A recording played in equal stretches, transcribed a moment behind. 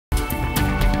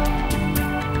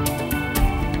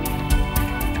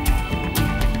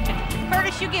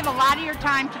give a lot of your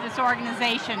time to this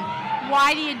organization.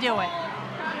 Why do you do it?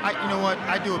 You know what?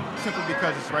 I do it simply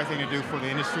because it's the right thing to do for the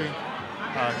industry.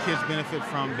 Kids benefit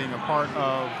from being a part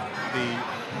of the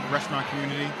restaurant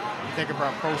community. You think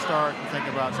about ProStart, you think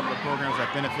about some of the programs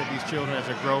that benefit these children as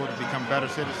they grow to become better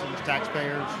citizens,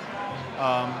 taxpayers,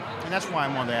 and that's why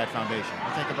I'm on the Ad Foundation.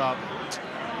 You think about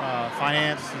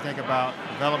finance, you think about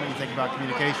development, you think about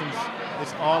communications.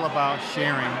 It's all about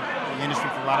sharing the industry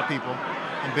for a lot of people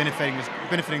and benefiting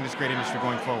this great industry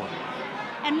going forward.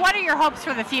 And what are your hopes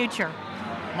for the future?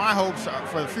 My hopes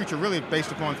for the future really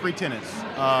based upon three tenets.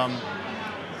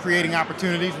 Creating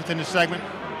opportunities within the segment,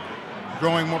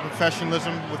 growing more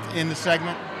professionalism within the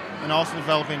segment, and also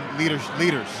developing leaders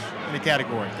in the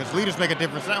category. Because leaders make a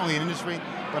difference not only in the industry,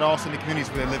 but also in the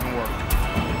communities where they live and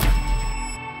work.